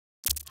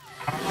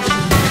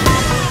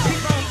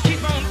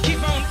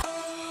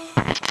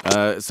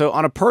So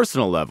on a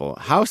personal level,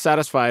 how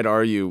satisfied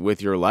are you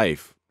with your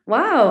life?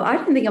 Wow, I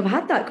don't think I've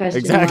had that question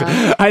Exactly.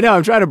 asked. I know.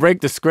 I'm trying to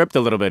break the script a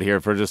little bit here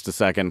for just a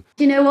second.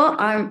 Do you know what?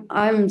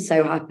 I'm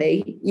so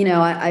happy.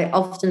 I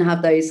often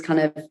have those kind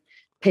of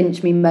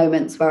pinch me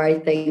moments where I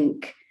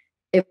think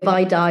if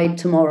I died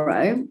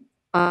tomorrow,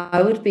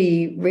 I would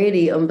be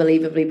really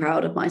unbelievably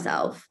proud of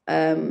myself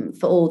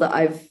for all that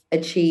I've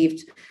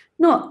achieved,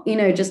 not,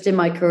 just in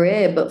my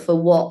career, but for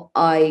what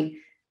I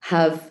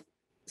have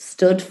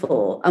stood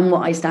for and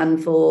what I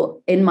stand for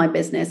in my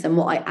business and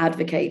what I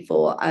advocate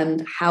for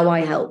and how I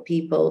help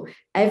people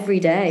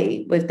every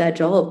day with their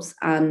jobs.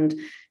 And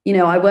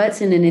I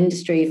worked in an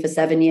industry for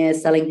 7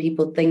 years selling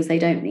people things they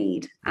don't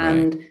need. Right.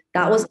 And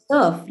that was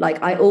tough.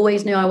 Like, I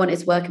always knew I wanted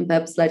to work in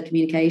purpose-led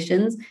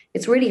communications.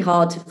 It's really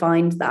hard to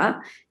find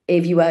that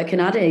if you work in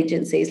ad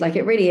agencies. Like,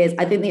 it really is.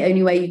 I think the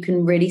only way you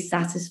can really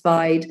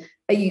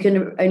you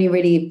can only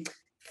really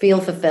feel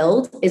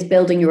fulfilled is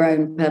building your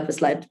own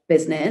purpose-led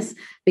business,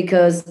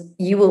 because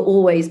you will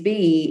always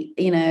be,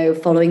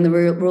 following the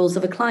rules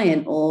of a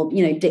client or,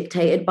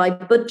 dictated by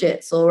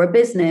budgets or a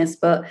business.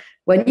 But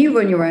when you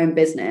run your own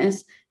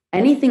business,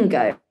 anything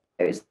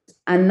goes.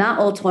 And that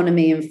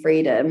autonomy and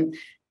freedom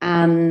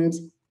and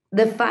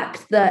the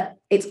fact that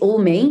it's all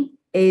me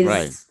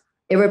Right. is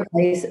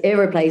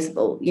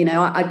irreplaceable.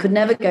 I could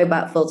never go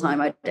back full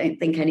time, I don't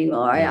think,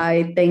 anymore. Yeah.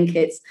 I think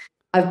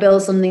I've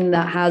built something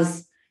that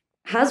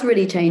has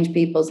really changed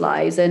people's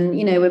lives. And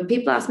when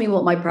people ask me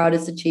what my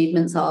proudest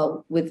achievements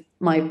are with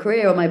my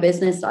career or my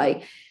business,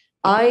 there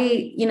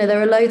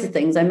are loads of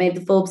things. I made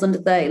the Forbes under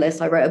 30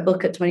 list. I wrote a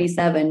book at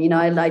 27.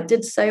 I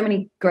did so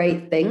many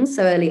great things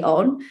so early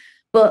on.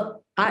 But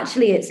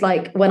actually, it's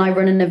like when I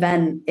run an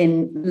event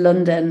in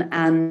London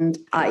and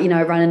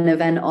I ran an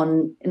event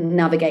on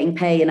navigating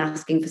pay and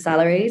asking for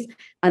salaries.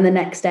 And the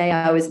next day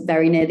I was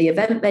very near the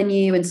event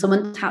venue and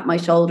someone tapped my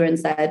shoulder and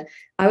said,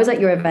 I was at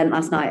your event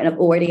last night and I've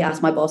already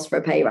asked my boss for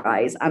a pay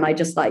rise. And I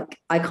just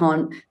I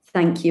can't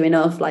thank you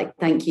enough. Like,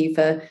 thank you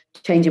for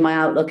changing my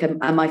outlook and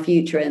my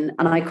future. And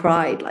I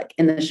cried like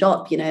in the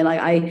shop,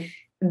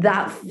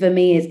 that for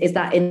me is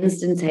that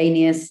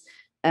instantaneous,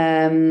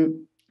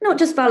 not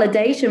just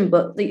validation,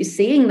 but that you're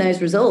seeing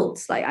those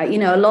results. Like,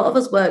 a lot of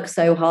us work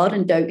so hard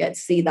and don't get to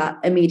see that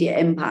immediate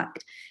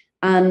impact.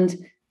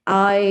 And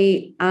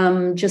I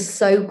am just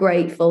so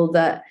grateful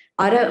that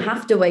I don't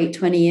have to wait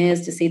 20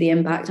 years to see the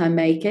impact I'm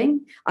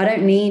making. I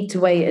don't need to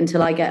wait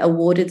until I get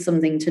awarded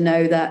something to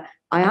know that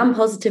I am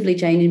positively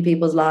changing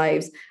people's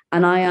lives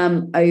and I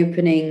am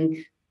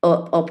opening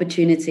up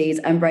opportunities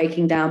and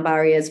breaking down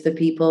barriers for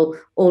people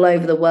all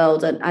over the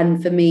world.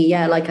 And for me,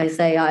 yeah, like I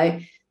say,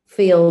 I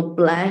feel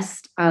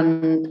blessed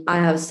and I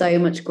have so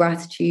much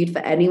gratitude for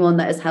anyone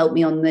that has helped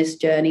me on this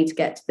journey to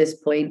get to this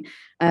point.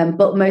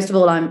 But most of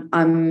all,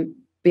 I'm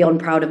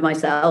beyond proud of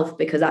myself,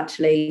 because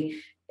actually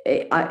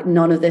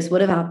none of this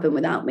would have happened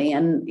without me.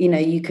 And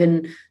you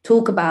can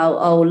talk about,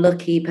 oh,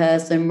 lucky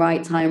person,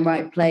 right time,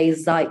 right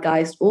place,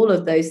 zeitgeist, all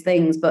of those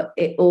things, but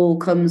it all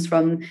comes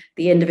from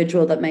the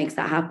individual that makes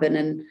that happen.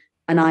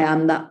 And I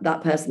am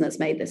that person that's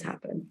made this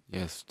happen.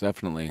 Yes,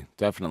 definitely.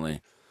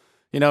 Definitely.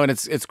 And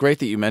it's great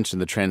that you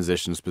mentioned the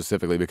transition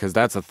specifically, because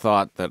that's a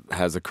thought that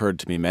has occurred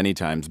to me many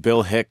times.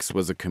 Bill Hicks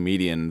was a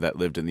comedian that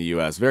lived in the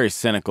U.S., very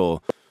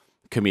cynical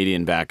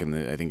comedian back in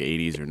the, I think,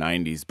 80s or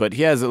 90s. But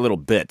he has a little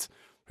bit,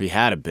 he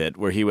had a bit,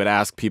 where he would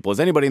ask people, is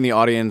anybody in the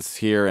audience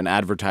here in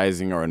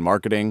advertising or in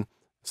marketing?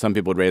 Some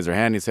people would raise their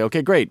hand. He'd say,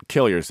 okay, great,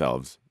 kill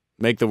yourselves.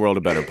 Make the world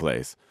a better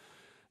place.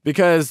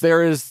 Because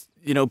there is,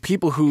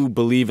 people who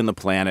believe in the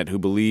planet, who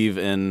believe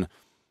in,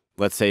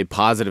 let's say,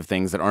 positive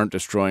things that aren't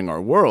destroying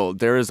our world.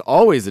 There is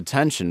always a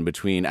tension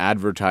between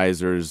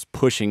advertisers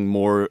pushing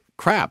more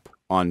crap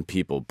on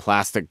people,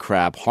 plastic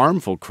crap,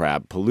 harmful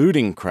crap,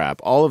 polluting crap,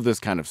 all of this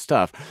kind of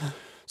stuff.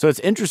 So it's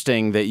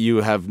interesting that you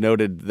have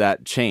noted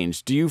that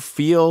change. Do you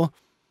feel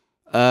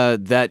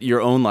that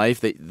your own life,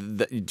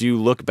 that do you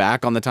look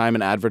back on the time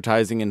in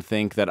advertising and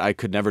think that I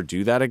could never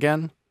do that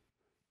again?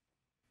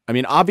 I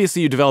mean,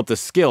 obviously you develop the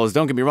skills.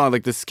 Don't get me wrong.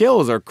 Like, the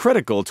skills are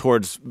critical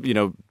towards,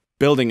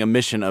 building a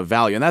mission of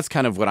value. And that's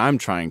kind of what I'm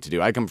trying to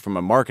do. I come from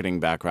a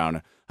marketing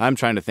background. I'm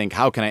trying to think,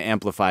 how can I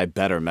amplify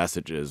better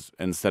messages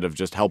instead of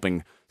just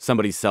helping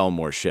somebody sell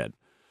more shit?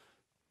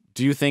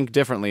 Do you think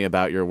differently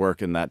about your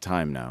work in that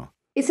time now?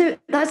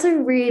 That's a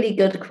really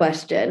good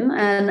question.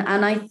 And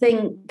I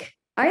think,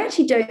 I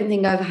actually don't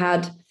think I've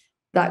had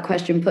that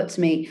question put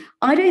to me.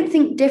 I don't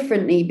think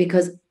differently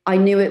because I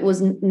knew it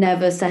was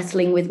never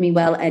settling with me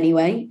well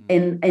anyway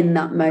in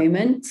that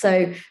moment.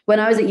 So when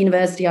I was at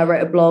university, I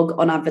wrote a blog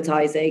on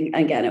advertising.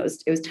 Again, it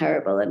was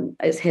terrible and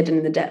it's hidden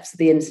in the depths of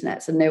the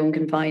internet, so no one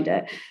can find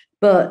it.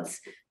 But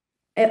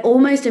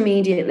almost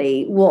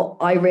immediately, what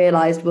I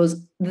realized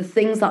was the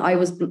things that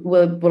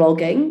were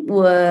blogging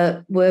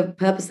were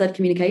purpose-led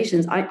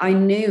communications. I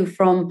knew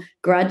from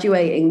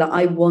graduating that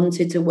I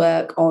wanted to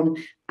work on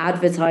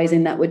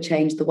advertising that would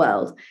change the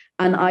world.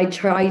 And I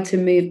tried to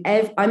move,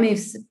 I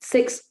moved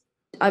 6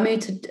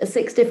 moved to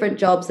 6 different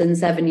jobs in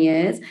 7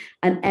 years.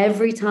 And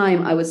every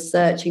time I was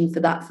searching for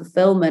that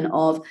fulfillment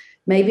of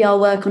maybe I'll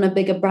work on a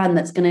bigger brand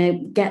that's going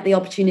to get the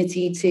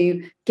opportunity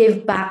to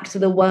give back to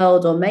the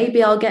world, or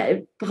maybe I'll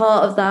get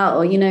part of that,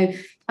 or,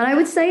 and I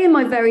would say in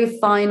my very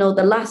final,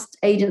 the last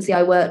agency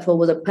I worked for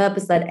was a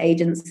purpose-led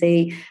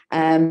agency.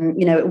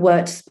 It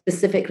worked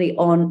specifically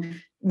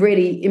on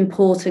really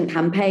important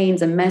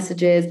campaigns and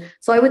messages.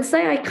 So I would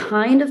say I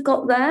kind of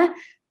got there,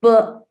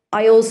 but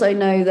I also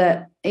know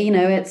that,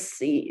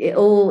 it's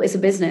a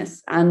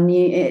business, and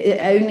it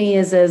only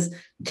is as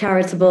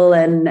charitable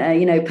and,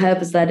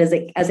 purpose-led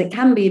as it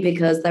can be,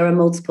 because there are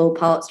multiple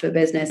parts to a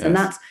business. Yes. And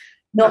that's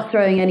not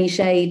throwing any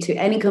shade to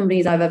any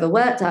companies I've ever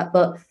worked at,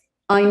 but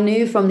I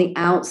knew from the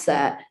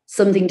outset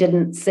something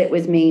didn't sit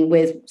with me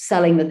with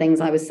selling the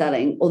things I was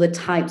selling or the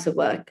types of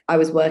work I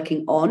was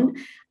working on.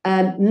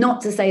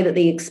 Not to say that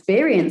the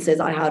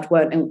experiences I had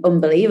weren't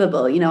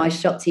unbelievable. I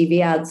shot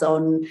TV ads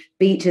on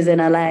beaches in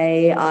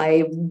LA.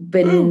 I've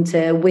been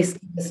to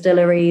whiskey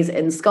distilleries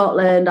in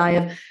Scotland. I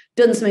have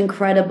done some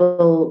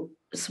incredible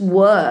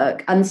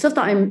work and stuff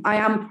that I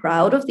am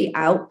proud of the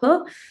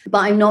output, but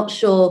I'm not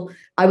sure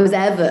I was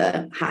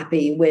ever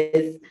happy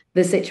with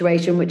the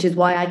situation, which is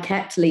why I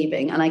kept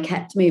leaving and I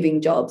kept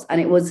moving jobs. And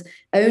it was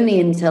only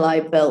until I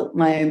built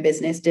my own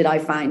business did I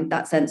find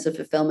that sense of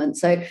fulfillment.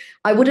 So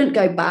I wouldn't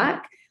go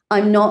back.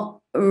 I'm not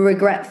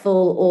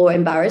regretful or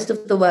embarrassed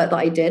of the work that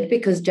I did,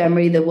 because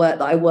generally the work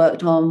that I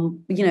worked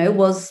on,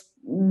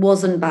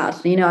 wasn't bad.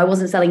 I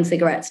wasn't selling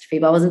cigarettes to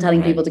people. I wasn't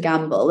telling people to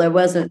gamble.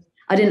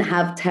 I didn't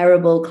have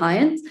terrible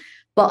clients,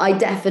 but I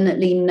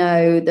definitely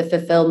know the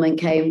fulfillment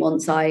came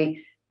once I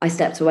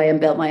stepped away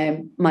and built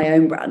my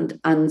own brand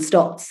and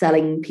stopped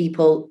selling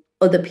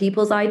other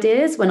people's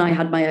ideas when I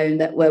had my own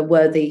that were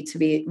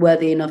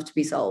worthy enough to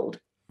be sold.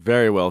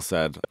 Very well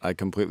said. I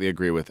completely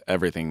agree with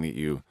everything that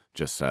you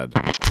just said.